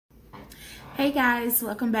Hey guys,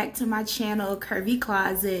 welcome back to my channel, Curvy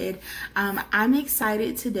Closet. I'm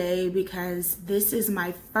excited today because this is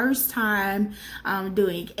my first time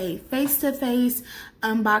doing a face-to-face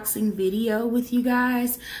unboxing video with you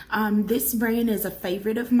guys. This brand is a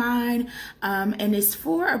favorite of mine, and it's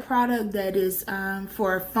for a product that is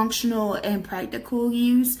for functional and practical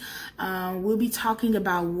use. We'll be talking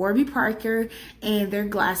about Warby Parker and their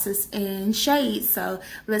glasses and shades. So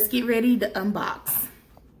let's get ready to unbox.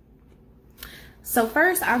 So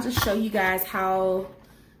first, I'll just show you guys how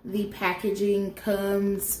the packaging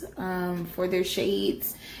comes for their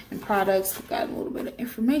shades and products. We've got a little bit of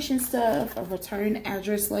information stuff, a return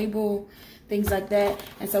address label, things like that.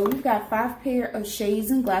 And so we've got 5 pair of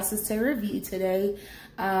shades and glasses to review today.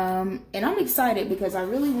 And I'm excited because I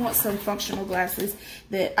really want some functional glasses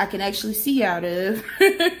that I can actually see out of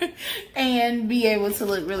and be able to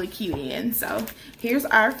look really cute in. So here's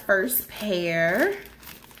our first pair.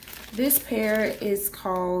 This pair is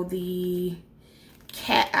called the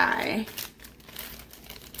Cat Eye.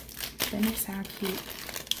 Doesn't it sound cute?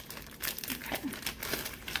 Okay.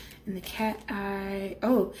 And the Cat Eye,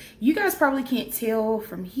 oh, you guys probably can't tell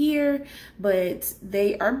from here, but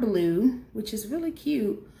they are blue, which is really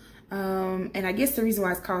cute. And I guess the reason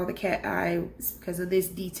why it's called the Cat Eye is because of this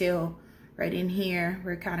detail right in here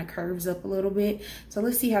where it kind of curves up a little bit. So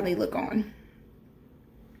let's see how they look on.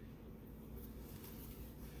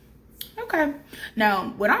 Okay,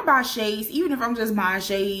 now when I buy shades, even if I'm just buying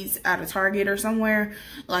shades out of Target or somewhere,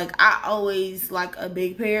 like I always like a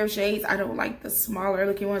big pair of shades. I don't like the smaller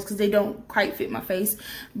looking ones because they don't quite fit my face,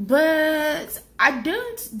 but I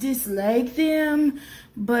don't dislike them.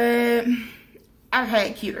 But I've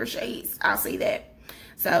had cuter shades, I'll say that.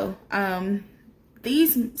 So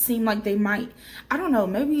these seem like they might, I don't know,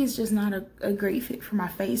 maybe it's just not a great fit for my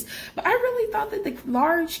face, but I really thought that the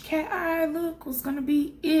large cat eye look was gonna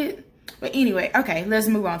be it. But anyway, okay, let's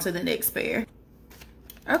move on to the next pair.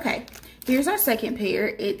 Okay, here's our second pair.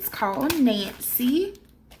 It's called Nancy.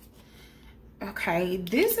 Okay,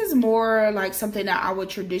 this is more like something that I would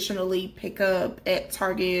traditionally pick up at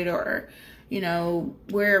Target or, you know,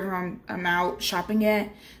 wherever I'm out shopping at.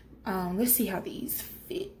 Let's see how these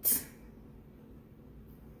fit.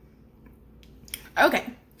 Okay,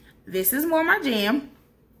 this is more my jam.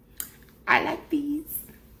 I like these.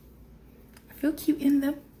 I feel cute in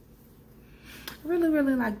them.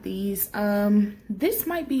 Really like these. This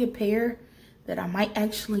might be a pair that I might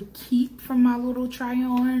actually keep from my little try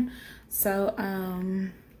on. So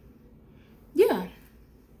yeah,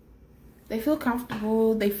 they feel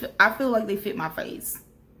comfortable. I feel like they fit my face.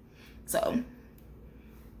 So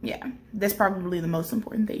yeah, that's probably the most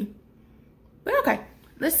important thing. But okay,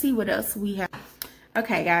 let's see what else we have.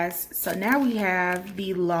 Okay guys, so now we have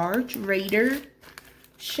the large Raider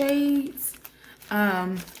shades.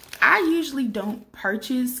 I usually don't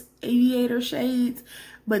purchase aviator shades,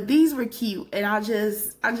 but these were cute and I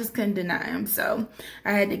just couldn't deny them, so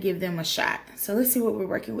I had to give them a shot. So let's see what we're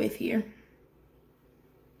working with here.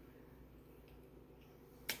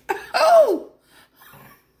 Oh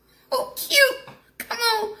cute. Come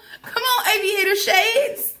on aviator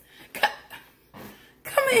shades,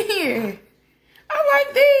 come in here. I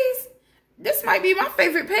like these. This might be my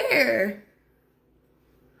favorite pair.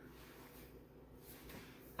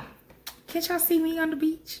 Can't y'all see me on the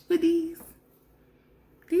beach with these?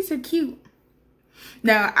 These are cute.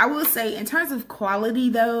 Now, I will say, in terms of quality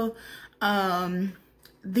though,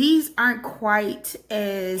 these aren't quite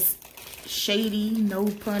as shady, no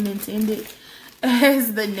pun intended,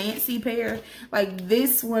 as the Nancy pair. Like,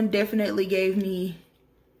 this one definitely gave me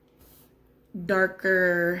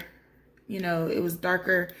darker, you know, it was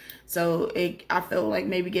darker. So I felt like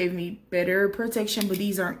maybe gave me better protection, but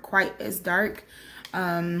these aren't quite as dark.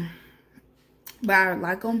 But I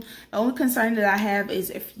like them. The only concern that I have is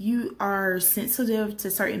if you are sensitive to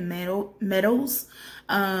certain metals,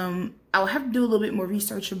 I'll have to do a little bit more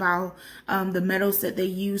research about the metals that they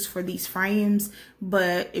use for these frames.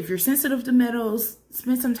 But if you're sensitive to metals,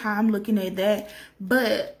 spend some time looking at that.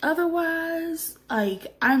 But otherwise,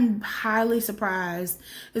 like, I'm highly surprised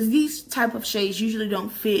because these type of shades usually don't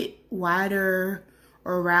fit wider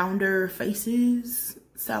or rounder faces.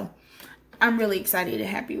 So I'm really excited and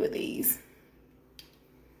happy with these.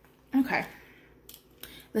 Okay,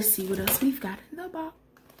 let's see what else we've got in the box.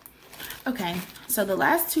 Okay, so the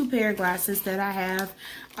last 2 pair of glasses that I have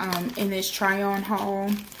in this try-on haul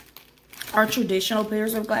are traditional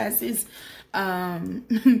pairs of glasses,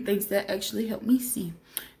 things that actually help me see.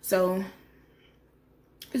 So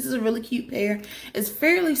this is a really cute pair. It's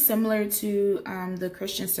fairly similar to the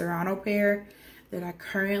Christian Serrano pair that I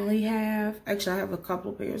currently have. Actually, I have a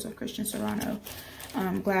couple of pairs of Christian Serrano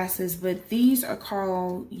glasses, but these are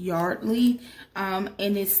called Yardley, and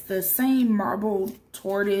it's the same marble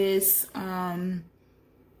tortoise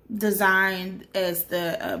design as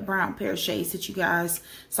the brown pair of shades that you guys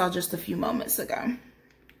saw just a few moments ago.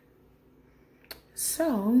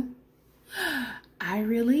 So I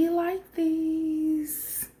really like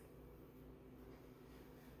these.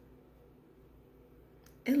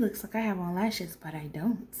 It looks like I have on lashes, but I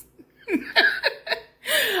don't.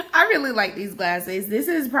 I really like these glasses. This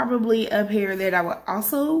is probably a pair that I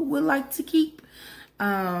would like to keep.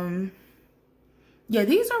 Yeah,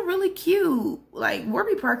 these are really cute. Like,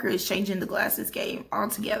 Warby Parker is changing the glasses game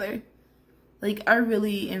altogether. Like, I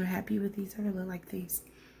really am happy with these. I really like these.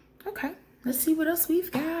 Okay, let's see what else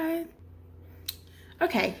we've got.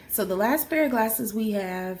 Okay, so the last pair of glasses we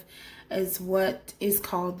have is what is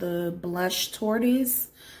called the Blush Tortoise.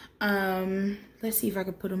 Let's see if I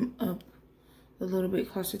can put them up a little bit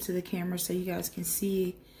closer to the camera so you guys can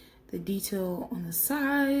see the detail on the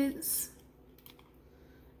sides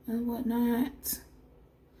and whatnot.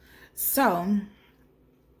 So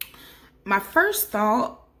my first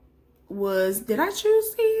thought was, did I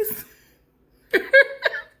choose these?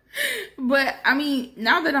 But I mean,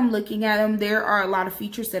 now that I'm looking at them, there are a lot of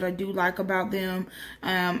features that I do like about them.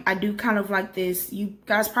 I do kind of like this. You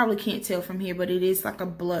guys probably can't tell from here, but it is like a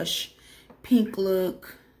blush pink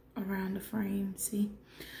look around the frame. See,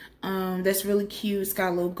 that's really cute. It's got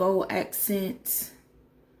a little gold accent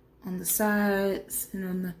on the sides and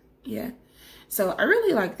on the, yeah. So I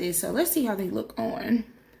really like this. So let's see how they look on.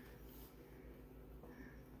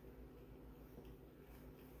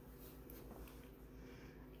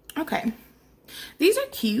 Okay, these are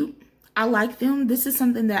cute. I like them. This is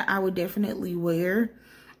something that I would definitely wear.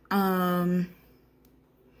 Only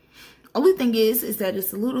thing is that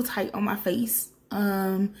it's a little tight on my face.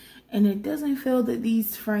 And it doesn't feel that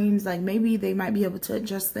these frames, like, maybe they might be able to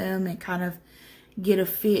adjust them and kind of get a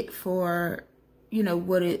fit for, you know,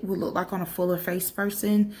 what it would look like on a fuller face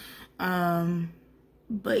person.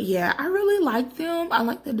 But yeah, I really like them. I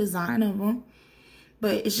like the design of them.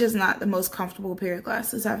 But it's just not the most comfortable pair of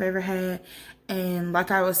glasses I've ever had. And like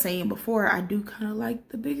I was saying before, I do kind of like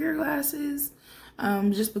the bigger glasses.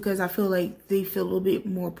 Just because I feel like they feel a little bit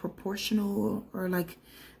more proportional, or like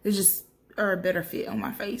they just are a better fit on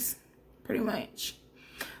my face, pretty much.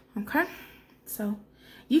 Okay, so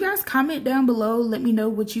you guys comment down below. Let me know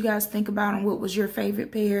what you guys think about and what was your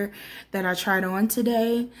favorite pair that I tried on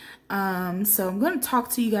today. So I'm going to talk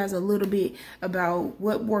to you guys a little bit about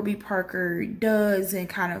what Warby Parker does and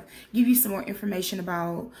kind of give you some more information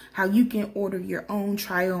about how you can order your own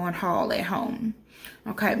try-on haul at home.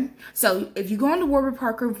 Okay, so if you go on the Warby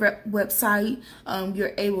Parker website,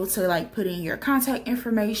 you're able to like put in your contact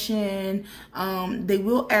information. They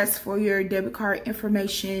will ask for your debit card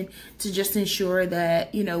information to just ensure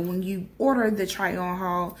that, you know, when you order the try-on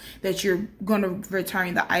haul, that you're going to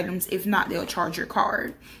return the items. If not, they'll charge your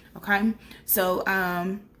card. Okay, so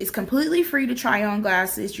it's completely free to try on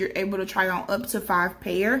glasses. You're able to try on up to 5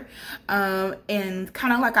 pair, and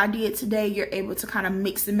kind of like I did today, you're able to kind of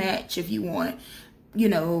mix and match if you want, you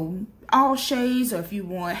know, all shades, or if you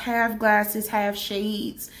want half glasses, half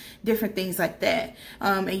shades, different things like that.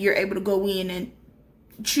 And you're able to go in and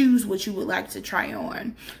choose what you would like to try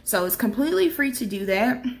on. So it's completely free to do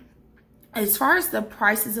that. As far as the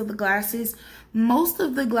prices of the glasses, most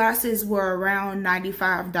of the glasses were around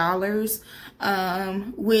 $95,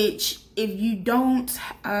 which if you don't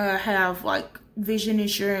have like vision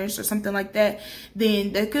insurance or something like that,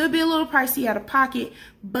 then that could be a little pricey out of pocket.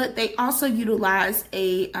 But they also utilize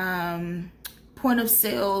a point of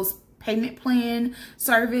sales payment plan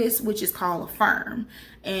service, which is called Affirm.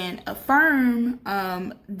 And Affirm,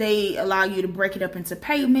 they allow you to break it up into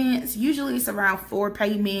payments. Usually it's around 4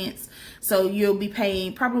 payments. So you'll be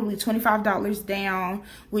paying probably $25 down,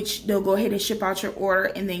 which they'll go ahead and ship out your order,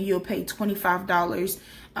 and then you'll pay $25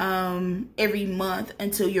 every month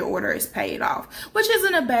until your order is paid off, which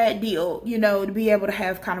isn't a bad deal, you know, to be able to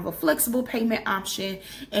have kind of a flexible payment option,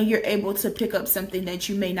 and you're able to pick up something that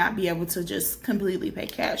you may not be able to just completely pay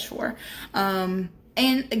cash for. And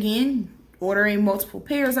again, ordering multiple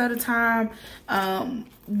pairs at a time.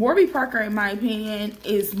 Warby Parker, in my opinion,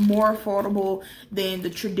 is more affordable than the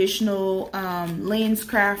traditional lens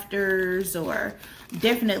crafters, or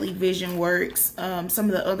definitely Vision Works, some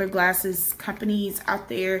of the other glasses companies out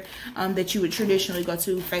there that you would traditionally go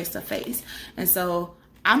to face to face. And so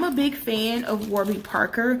I'm a big fan of Warby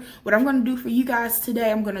Parker. What I'm going to do for you guys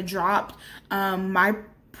today, I'm going to drop my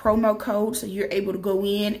promo code, so you're able to go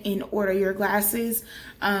in and order your glasses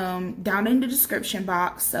down in the description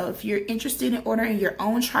box. So if you're interested in ordering your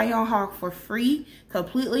own try on haul for free,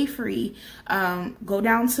 completely free, go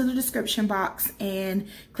down to the description box and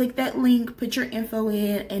click that link, put your info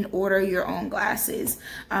in, and order your own glasses.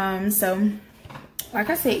 So like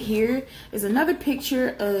I said, here is another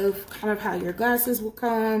picture of kind of how your glasses will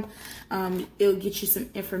come. It'll get you some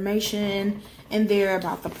information in there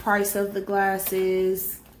about the price of the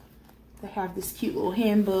glasses. They have this cute little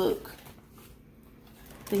handbook,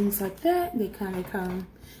 things like that. They kind of come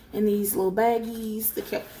in these little baggies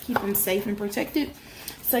to keep them safe and protected.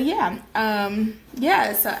 So yeah,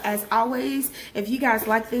 so as always, if you guys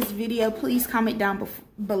like this video, please comment down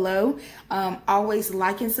below. Always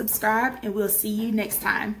like and subscribe, and we'll see you next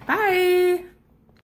time. Bye.